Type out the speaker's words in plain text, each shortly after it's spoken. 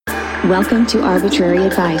Welcome to Arbitrary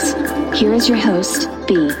Advice. Here is your host,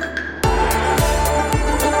 B.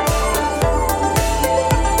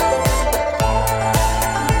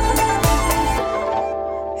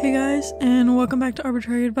 Hey guys, and welcome back to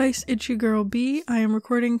Arbitrary Advice. It's your girl B. I am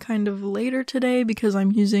recording kind of later today because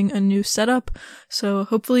I'm using a new setup. So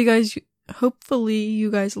hopefully you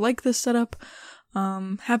guys like this setup.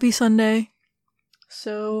 Happy Sunday.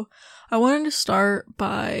 So I wanted to start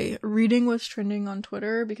by reading what's trending on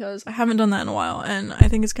Twitter because I haven't done that in a while, and I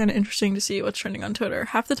think it's kind of interesting to see what's trending on Twitter.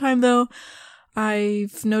 Half the time though,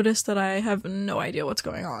 I've noticed that I have no idea what's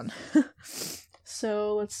going on.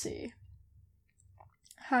 So let's see.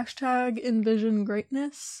 Hashtag Envision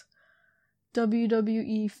Greatness,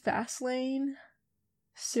 WWE Fastlane,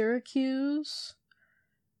 Syracuse,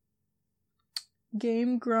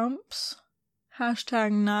 Game Grumps,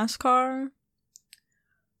 hashtag NASCAR,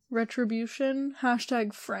 Retribution, hashtag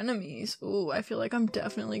Frenemies. Ooh, I feel like I'm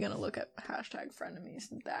definitely gonna look at hashtag Frenemies.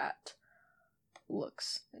 That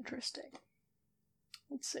looks interesting.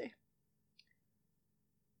 Let's see.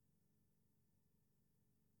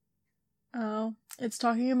 Oh, it's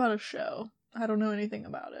talking about a show. I don't know anything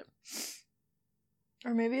about it.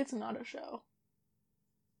 Or maybe it's not a show.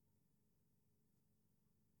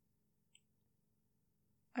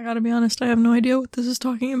 I gotta be honest, I have no idea what this is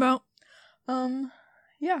talking about.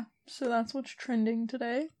 Yeah, so that's what's trending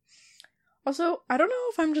today. Also, I don't know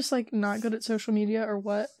if I'm just, not good at social media or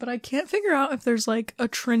what, but I can't figure out if there's, a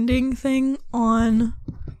trending thing on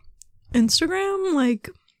Instagram,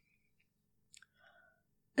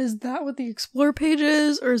 is that what the explore page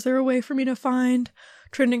is, or is there a way for me to find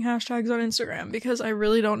trending hashtags on Instagram? Because I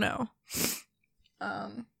really don't know.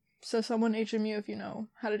 So someone HMU if you know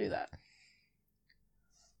how to do that.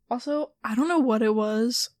 Also, I don't know what it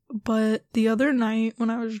was, but the other night when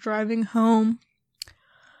I was driving home,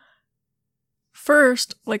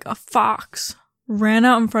 first, a fox ran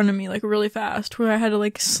out in front of me, really fast, where I had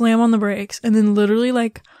to, slam on the brakes, and then literally,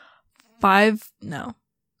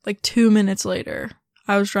 2 minutes later,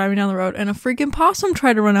 I was driving down the road and a freaking possum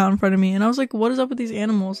tried to run out in front of me, and I was like, what is up with these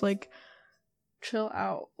animals? Chill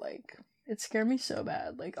out. It scared me so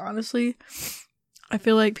bad. Honestly, I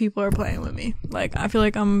feel like people are playing with me. I feel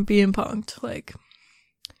like I'm being punked.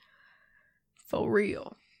 For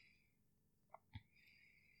real.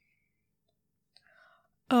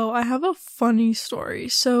 Oh, I have a funny story.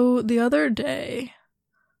 So the other day,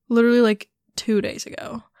 literally 2 days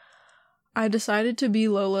ago, I decided to be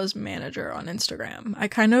Lola's manager on Instagram. I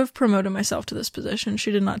kind of promoted myself to this position.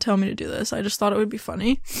 She did not tell me to do this. I just thought it would be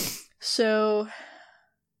funny. So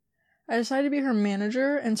I decided to be her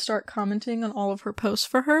manager and start commenting on all of her posts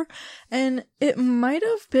for her. And it might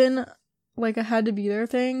have been a had to be there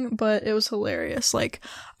thing, but it was hilarious.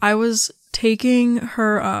 I was taking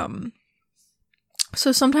her,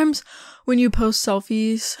 so sometimes when you post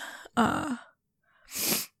selfies,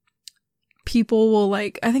 people will I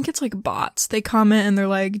think it's bots. They comment and they're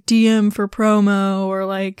DM for promo, or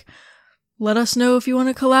let us know if you want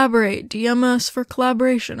to collaborate. DM us for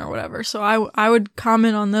collaboration or whatever. So I would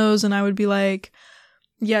comment on those and I would be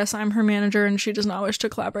yes, I'm her manager and she does not wish to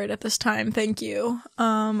collaborate at this time. Thank you.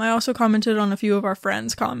 I also commented on a few of our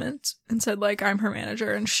friends' comments and said I'm her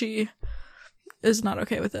manager and she is not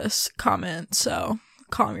okay with this comment. So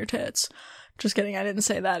calm your tits. Just kidding. I didn't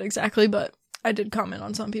say that exactly, but I did comment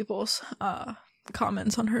on some people's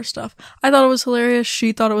comments on her stuff. I thought it was hilarious.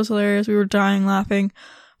 She thought it was hilarious. We were dying laughing.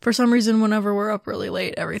 For some reason, whenever we're up really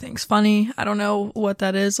late, everything's funny. I don't know what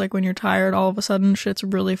that is. When you're tired, all of a sudden shit's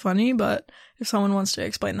really funny. But if someone wants to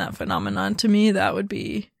explain that phenomenon to me, that'd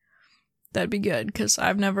be good. Because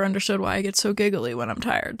I've never understood why I get so giggly when I'm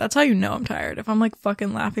tired. That's how you know I'm tired. If I'm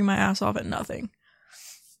fucking laughing my ass off at nothing.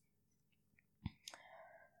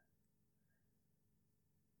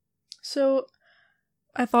 So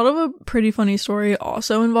I thought of a pretty funny story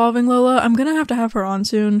also involving Lola. I'm gonna have her on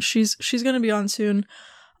soon. She's gonna be on soon.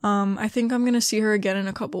 I think I'm gonna see her again in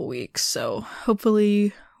a couple weeks, so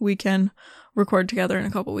hopefully we can record together in a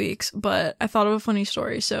couple weeks. But I thought of a funny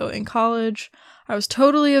story. So in college, I was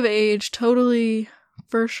totally of age, totally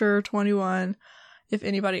for sure 21, if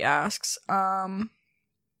anybody asks. And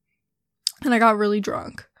I got really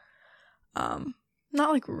drunk.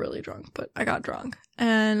 Not really drunk, but I got drunk.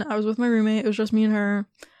 And I was with my roommate. It was just me and her,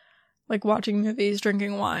 watching movies,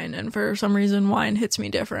 drinking wine. And for some reason, wine hits me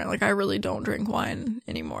different. I really don't drink wine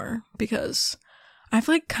anymore because I've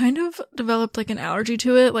kind of developed an allergy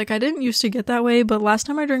to it. I didn't used to get that way, but last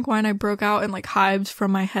time I drank wine, I broke out in hives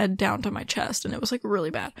from my head down to my chest. And it was really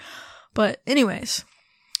bad. But anyways,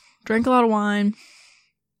 drank a lot of wine.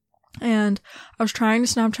 And I was trying to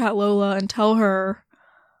Snapchat Lola and tell her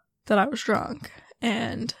that I was drunk.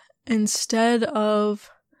 And instead of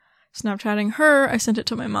Snapchatting her, I sent it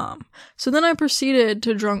to my mom. So then I proceeded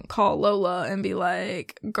to drunk call Lola and be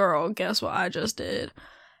like, girl, guess what I just did?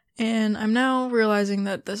 And I'm now realizing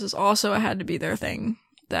that this is also a had to be there thing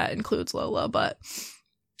that includes Lola, but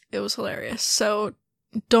it was hilarious. So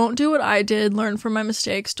don't do what I did. Learn from my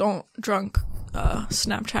mistakes. Don't drunk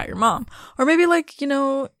Snapchat your mom. Or maybe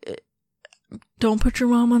don't put your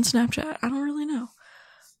mom on Snapchat. I don't really know.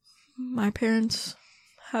 My parents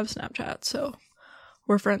have Snapchat, so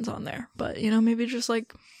we're friends on there. But, maybe just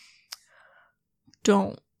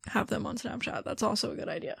don't have them on Snapchat. That's also a good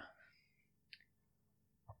idea.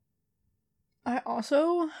 I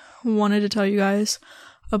also wanted to tell you guys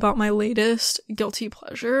about my latest guilty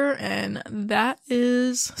pleasure, and that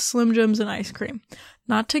is Slim Jims and ice cream.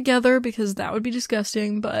 Not together because that would be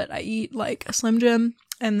disgusting, but I eat a Slim Jim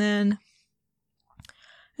and then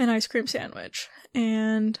an ice cream sandwich.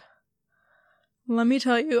 And let me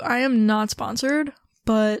tell you, I am not sponsored,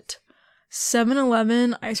 but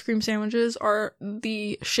 7-Eleven ice cream sandwiches are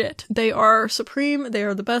the shit. They are supreme. They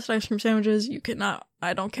are the best ice cream sandwiches.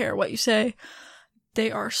 I don't care what you say. They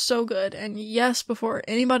are so good. And yes, before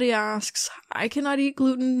anybody asks, I cannot eat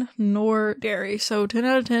gluten nor dairy. So 10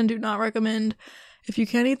 out of 10, do not recommend if you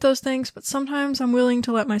can't eat those things. But sometimes I'm willing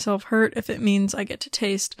to let myself hurt if it means I get to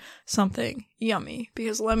taste something yummy.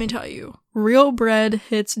 Because let me tell you, real bread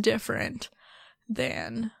hits different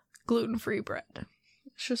than gluten-free bread.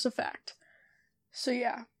 It's just a fact. So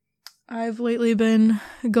yeah, I've lately been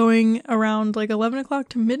going around 11 o'clock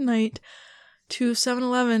to midnight to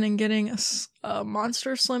 7-Eleven and getting a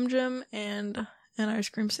Monster Slim Jim and an ice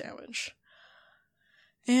cream sandwich.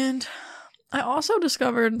 And I also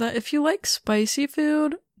discovered that if you like spicy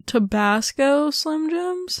food, Tabasco Slim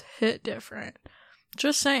Jims hit different.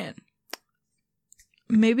 Just saying.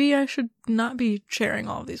 Maybe I should not be sharing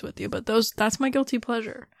all of these with you, but that's my guilty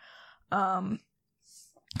pleasure.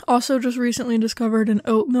 Also just recently discovered an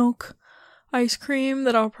oat milk ice cream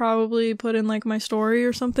that I'll probably put in my story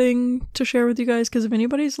or something to share with you guys, because if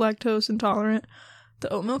anybody's lactose intolerant, the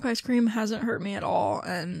oat milk ice cream hasn't hurt me at all,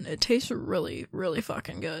 and it tastes really, really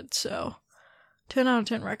fucking good. So 10 out of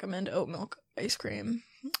 10 recommend oat milk ice cream.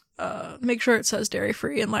 Make sure it says dairy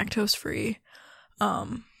free and lactose free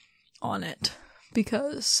on it,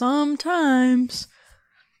 because sometimes,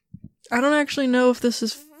 I don't actually know if this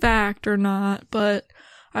is fact or not, but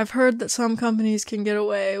I've heard that some companies can get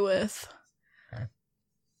away with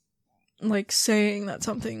saying that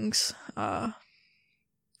something's I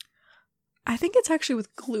think it's actually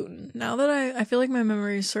with gluten. Now that I feel like my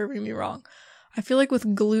memory is serving me wrong. I feel like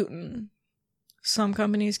with gluten, some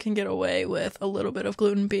companies can get away with a little bit of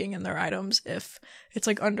gluten being in their items if it's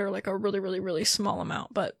under a really, really, really small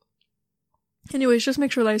amount. But anyways, just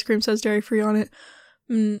make sure the ice cream says dairy free on it.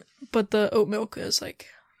 But the oat milk is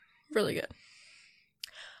really good.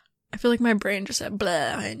 I feel like my brain just said blah,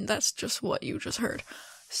 and that's just what you just heard.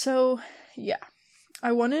 So, yeah.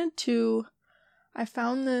 I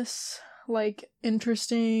found this,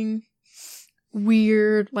 interesting,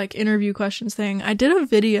 weird, interview questions thing. I did a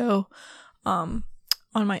video, on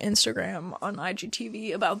my Instagram, on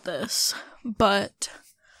IGTV about this, but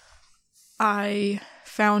I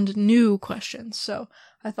found new questions, so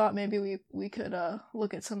I thought maybe we could,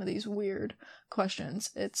 look at some of these weird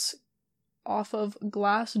questions. It's off of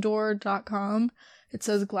Glassdoor.com. It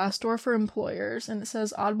says Glassdoor for employers, and it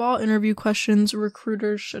says oddball interview questions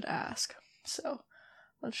recruiters should ask. So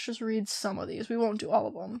let's just read some of these. We won't do all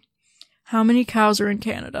of them. How many cows are in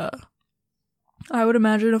Canada? I would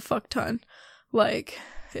imagine a fuck ton.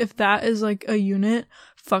 If that is a unit,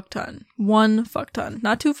 fuck ton. 1 fuck ton.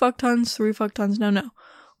 Not 2 fuck tons, 3 fuck tons, no.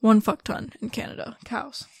 1 fuck ton in Canada.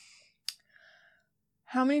 Cows.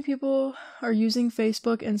 How many people are using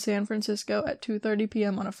Facebook in San Francisco at 2:30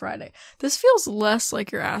 p.m. on a Friday? This feels less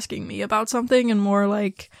like you're asking me about something and more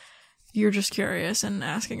like you're just curious and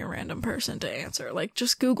asking a random person to answer.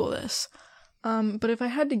 Just Google this. But if I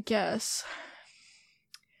had to guess,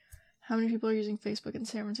 how many people are using Facebook in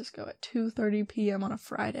San Francisco at 2:30 p.m. on a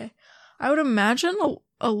Friday? I would imagine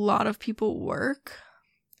a lot of people work.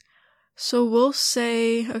 So we'll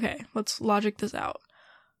say, okay, let's logic this out.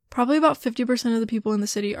 Probably about 50% of the people in the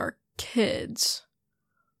city are kids.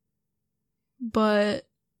 But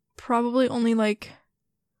probably only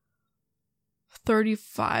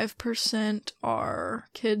 35% are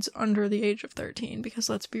kids under the age of 13, because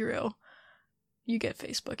let's be real, you get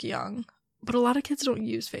Facebook young. But a lot of kids don't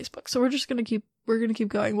use Facebook, so we're gonna keep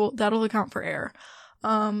going. Well, that'll account for error.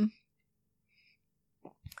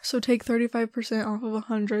 So take 35% off of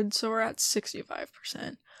 100, so we're at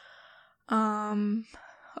 65%.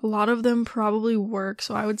 A lot of them probably work,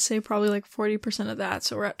 so I would say probably like 40% of that,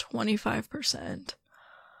 so we're at 25%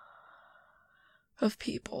 of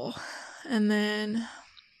people. And then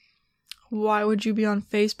why would you be on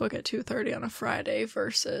Facebook at 2:30 on a Friday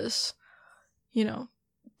versus,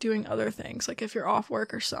 doing other things, like if you're off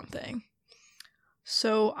work or something?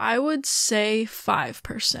 So I would say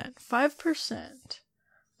 5%. 5%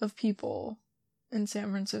 of people in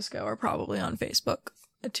San Francisco are probably on Facebook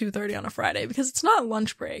at 2:30 on a Friday, because it's not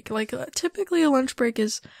lunch break. Like, typically a lunch break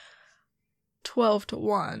is 12 to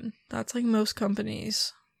 1. That's like most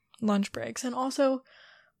companies' lunch breaks. And also,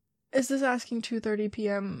 is this asking 2:30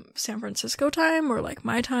 p.m. San Francisco time or like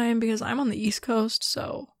my time? Because I'm on the East Coast,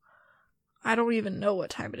 so I don't even know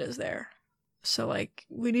what time it is there. So like,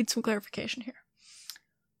 we need some clarification here.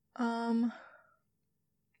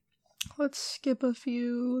 Let's skip a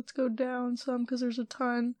few. Let's go down some because there's a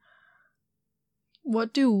ton.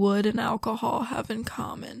 What do wood and alcohol have in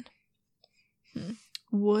common?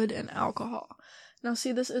 Wood and alcohol. Now,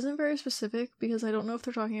 see, this isn't very specific because I don't know if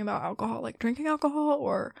they're talking about alcohol like drinking alcohol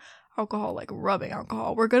or alcohol like rubbing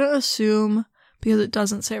alcohol. We're gonna assume, because it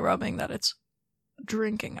doesn't say rubbing, that it's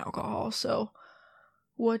drinking alcohol. So,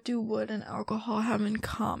 what do wood and alcohol have in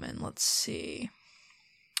common? Let's see.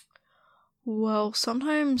 Well,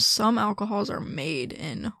 sometimes some alcohols are made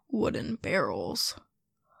in wooden barrels.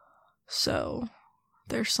 So,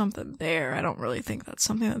 there's something there. I don't really think that's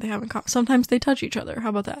something that they have in common. Sometimes they touch each other. How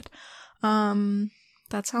about that?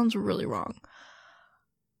 That sounds really wrong.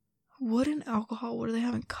 Wood and alcohol, what do they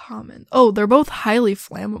have in common? Oh, they're both highly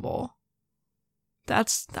flammable. That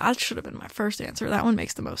should have been my first answer. That one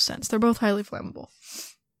makes the most sense. They're both highly flammable.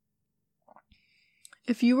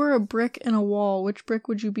 If you were a brick in a wall, which brick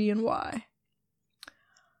would you be and why?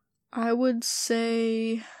 I would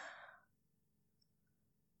say...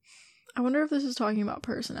 I wonder if this is talking about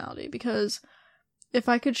personality, because if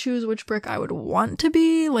I could choose which brick I would want to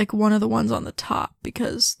be, like one of the ones on the top,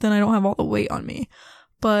 because then I don't have all the weight on me.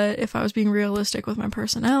 But if I was being realistic with my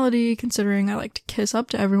personality, considering I like to kiss up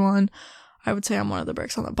to everyone, I would say I'm one of the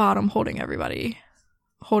bricks on the bottom, holding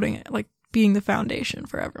it, like being the foundation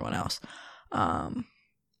for everyone else.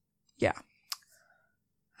 Yeah.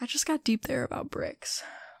 I just got deep there about bricks.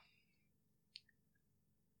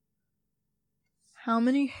 How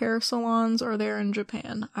many hair salons are there in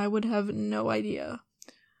Japan? I would have no idea,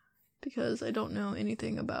 because I don't know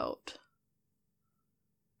anything about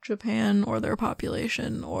Japan or their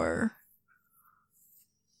population or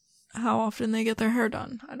how often they get their hair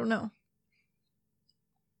done. I don't know.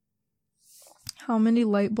 How many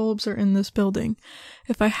light bulbs are in this building?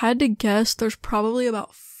 If I had to guess, there's probably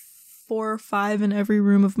about 4 or 5 in every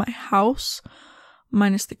room of my house,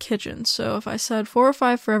 minus the kitchen. So if I said 4 or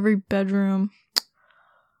 5 for every bedroom,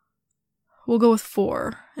 we'll go with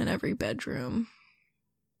 4 in every bedroom.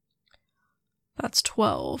 That's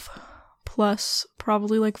 12. Plus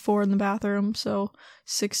probably like 4 in the bathroom, so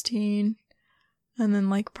 16. And then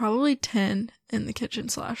like probably 10 in the kitchen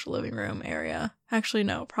 / living room area. Actually,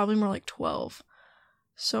 no, probably more like 12.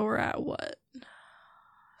 So we're at what?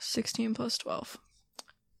 16 plus 12.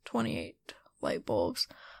 28 light bulbs.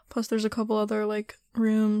 Plus there's a couple other like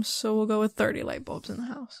rooms, so we'll go with 30 light bulbs in the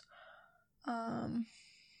house.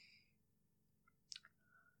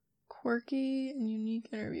 Quirky and unique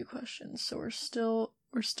interview questions. So we're still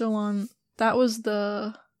on. That was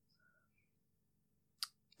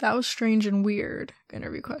strange and weird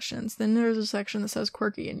interview questions. Then there's a section that says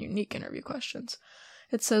quirky and unique interview questions.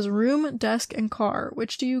 It says room, desk, and car.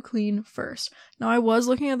 Which do you clean first? Now, I was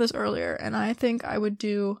looking at this earlier, and I think I would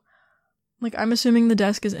do, like, I'm assuming the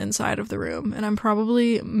desk is inside of the room, and I'm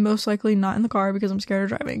probably most likely not in the car because I'm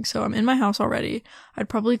scared of driving, so I'm in my house already. I'd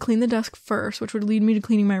probably clean the desk first, which would lead me to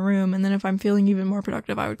cleaning my room, and then if I'm feeling even more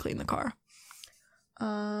productive, I would clean the car.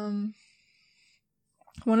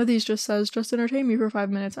 One of these just says, just entertain me for 5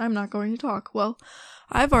 minutes. I'm not going to talk. Well,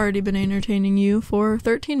 I've already been entertaining you for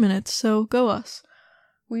 13 minutes, so go us.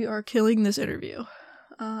 We are killing this interview.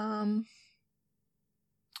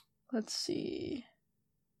 Let's see.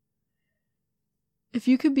 If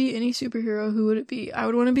you could be any superhero, who would it be? I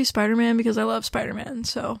would want to be Spider-Man because I love Spider-Man,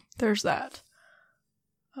 so there's that.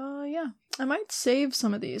 Yeah. I might save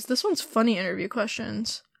some of these. This one's funny interview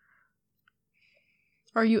questions.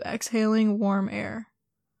 Are you exhaling warm air?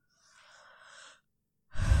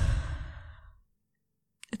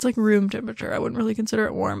 It's like room temperature. I wouldn't really consider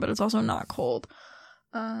it warm, but it's also not cold.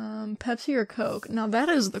 Pepsi or Coke? Now that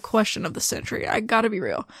is the question of the century. I gotta be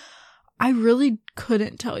real. I really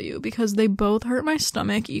couldn't tell you because they both hurt my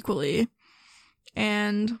stomach equally.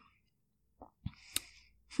 And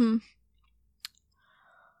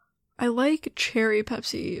I like cherry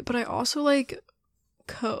Pepsi, but I also like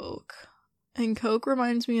Coke. And Coke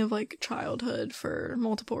reminds me of, like, childhood for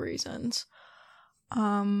multiple reasons.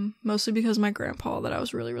 Mostly because my grandpa that I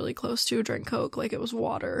was really, really close to drank Coke like it was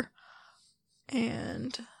water.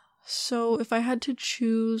 And so if I had to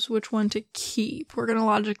choose which one to keep, we're gonna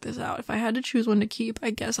logic this out. If I had to choose one to keep,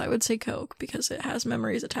 I guess I would say Coke because it has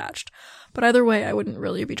memories attached. But either way, I wouldn't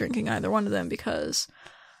really be drinking either one of them because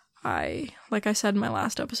like I said in my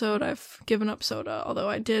last episode, I've given up soda, although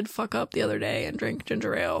I did fuck up the other day and drink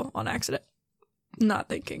ginger ale on accident. Not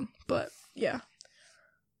thinking, but yeah.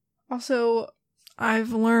 Also,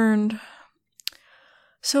 I've learned...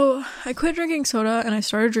 So, I quit drinking soda and I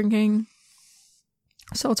started drinking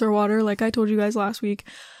seltzer water, like I told you guys last week.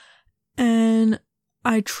 And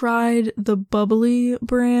I tried the Bubbly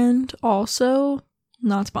brand also.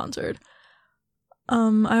 Not sponsored.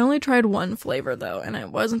 I only tried one flavor though, and I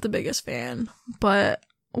wasn't the biggest fan. But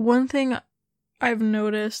one thing I've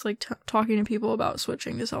noticed, like, talking to people about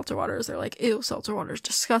switching to seltzer water is they're like, ew, seltzer water is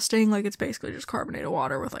disgusting. Like, it's basically just carbonated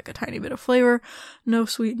water with, like, a tiny bit of flavor, no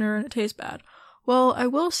sweetener, and it tastes bad. Well, I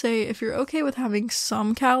will say, if you're okay with having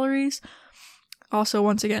some calories, also,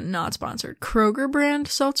 once again, not sponsored, Kroger brand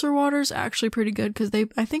seltzer water is actually pretty good because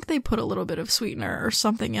I think they put a little bit of sweetener or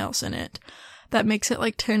something else in it that makes it,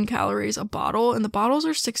 like, 10 calories a bottle, and the bottles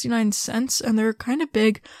are 69 cents, and they're kind of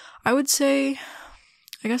big. I would say...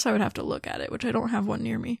 I guess I would have to look at it, which I don't have one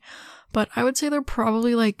near me. But I would say they're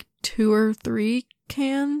probably, like, 2 or 3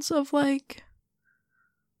 cans of, like,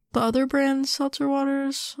 the other brand's seltzer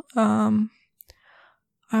waters. I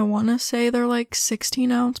want to say they're, like,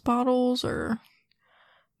 16-ounce bottles, or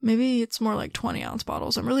maybe it's more like 20-ounce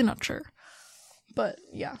bottles. I'm really not sure. But,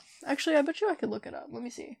 yeah. Actually, I bet you I could look it up. Let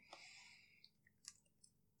me see.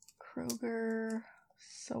 Kroger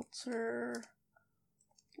seltzer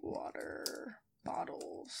water...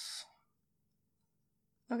 bottles.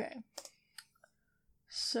 Okay.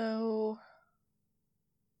 So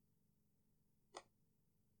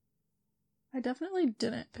I definitely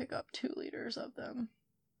didn't pick up 2 liters of them.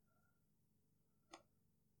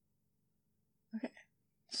 Okay.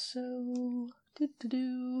 So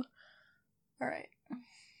Alright.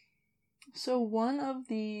 So one of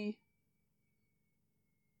the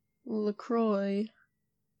LaCroix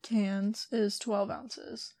cans is 12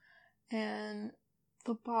 ounces. And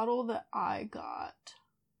the bottle that I got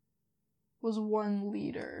was 1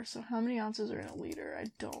 liter. So how many ounces are in a liter? I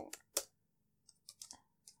don't.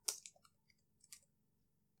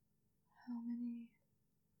 How many?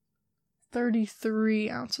 33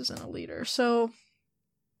 ounces in a liter. So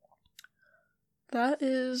that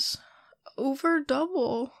is over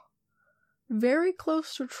double. Very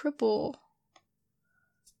close to triple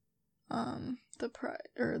the price,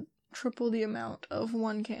 or triple the amount of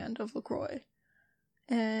 1 can of LaCroix.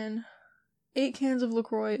 And 8 cans of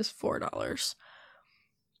LaCroix is $4.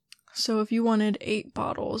 So if you wanted 8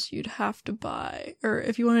 bottles, you'd have to buy, or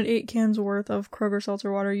if you wanted 8 cans worth of Kroger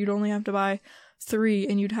seltzer water, you'd only have to buy 3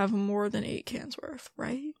 and you'd have more than 8 cans worth,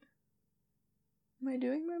 right? Am I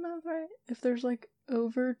doing my math right? If there's like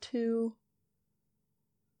over 2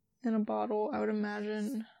 in a bottle, I would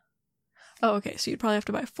imagine... Oh, okay, so you'd probably have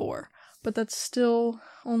to buy 4. But that's still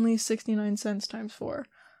only 69 cents times 4,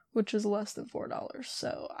 which is less than $4.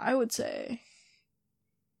 So I would say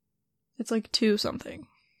it's like 2 something.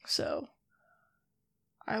 So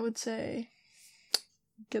I would say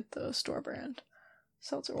get the store brand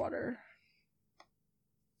seltzer water.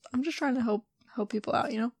 I'm just trying to help people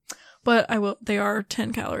out, you know? But they are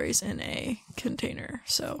 10 calories in a container,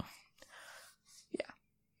 so yeah.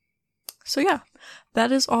 So yeah,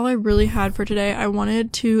 that is all I really had for today. I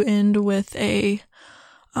wanted to end with a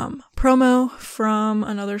promo from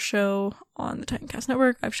another show on the Titancast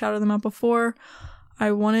Network. I've shouted them out before.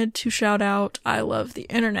 I wanted to shout out I Love the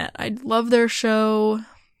Internet. I love their show.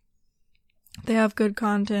 They have good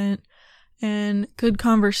content and good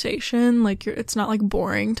conversation. Like, it's not like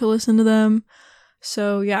boring to listen to them.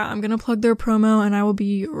 So yeah, I'm gonna plug their promo and I will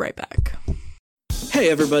be right back. Hey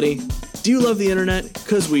everybody, do you love the internet?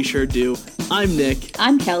 'Cause we sure do. I'm Nick.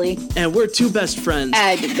 I'm Kelly. And we're 2 best friends.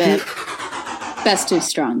 Best is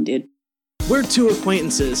strong, dude. We're 2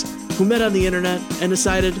 acquaintances who met on the internet and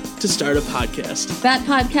decided to start a podcast. That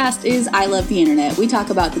podcast is I Love the Internet. We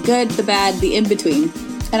talk about the good, the bad, the in-between.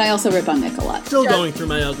 And I also rip on Nick a lot. Still going through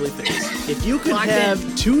my ugly phase. If you could have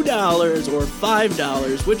 $2 or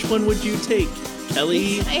 $5, which one would you take?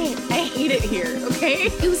 Kelly? I hate it here, okay?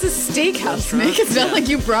 It was a steakhouse, Nick. It's not like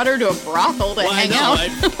you brought her to a brothel to hang out.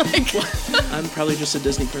 I'm probably just a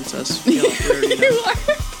Disney princess. You know, you are.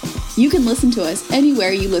 You can listen to us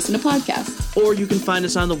anywhere you listen to podcasts. Or you can find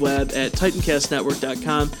us on the web at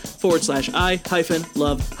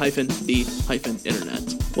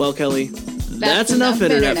titancastnetwork.com/I-love-the-internet. Well, Kelly, that's enough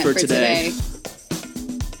internet for today.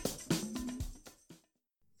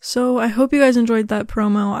 So I hope you guys enjoyed that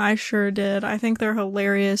promo. I sure did. I think they're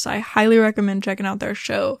hilarious. I highly recommend checking out their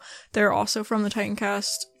show. They're also from the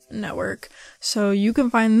Titancast Network. So you can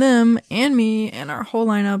find them and me and our whole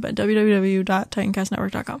lineup at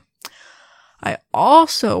www.titancastnetwork.com. I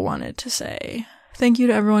also wanted to say thank you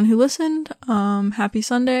to everyone who listened. Happy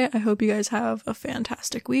Sunday. I hope you guys have a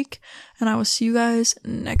fantastic week, and I will see you guys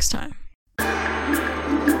next time.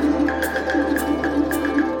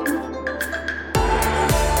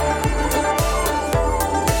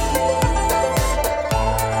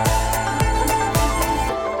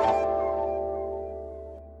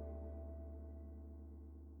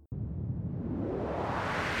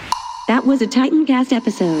 That was a Titancast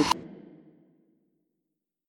episode.